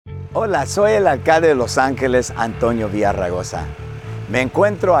Hola, soy el alcalde de Los Ángeles, Antonio Villaraigosa. Me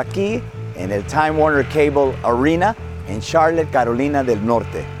encuentro aquí en el Time Warner Cable Arena en Charlotte, Carolina del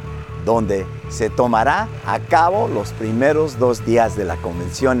Norte, donde se tomará a cabo los primeros 2 días de la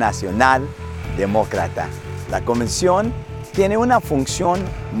Convención Nacional Demócrata. La convención tiene una función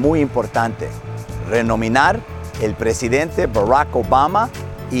muy importante: renominar el presidente Barack Obama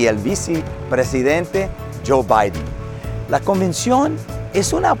y el vicepresidente Joe Biden. La convención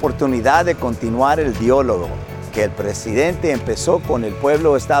es una oportunidad de continuar el diálogo que el presidente empezó con el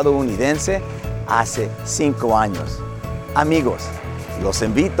pueblo estadounidense hace 5 años. Amigos, los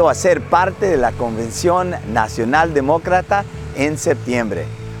invito a ser parte de la Convención Nacional Demócrata en septiembre.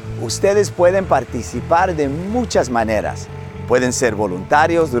 Ustedes pueden participar de muchas maneras. Pueden ser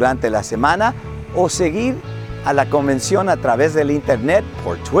voluntarios durante la semana o seguir a la convención a través del Internet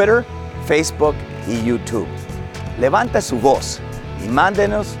por Twitter, Facebook y YouTube. Levanta su voz y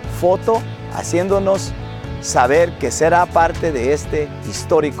mándenos foto haciéndonos saber que será parte de este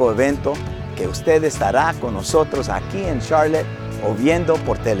histórico evento, que usted estará con nosotros aquí en Charlotte o viendo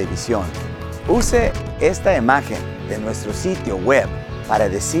por televisión. Use esta imagen de nuestro sitio web para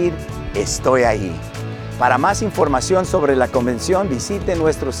decir "estoy ahí". Para más información sobre la convención, visite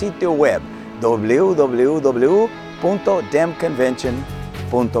nuestro sitio web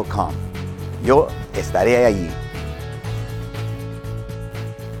www.demconvention.com. Yo estaré allí.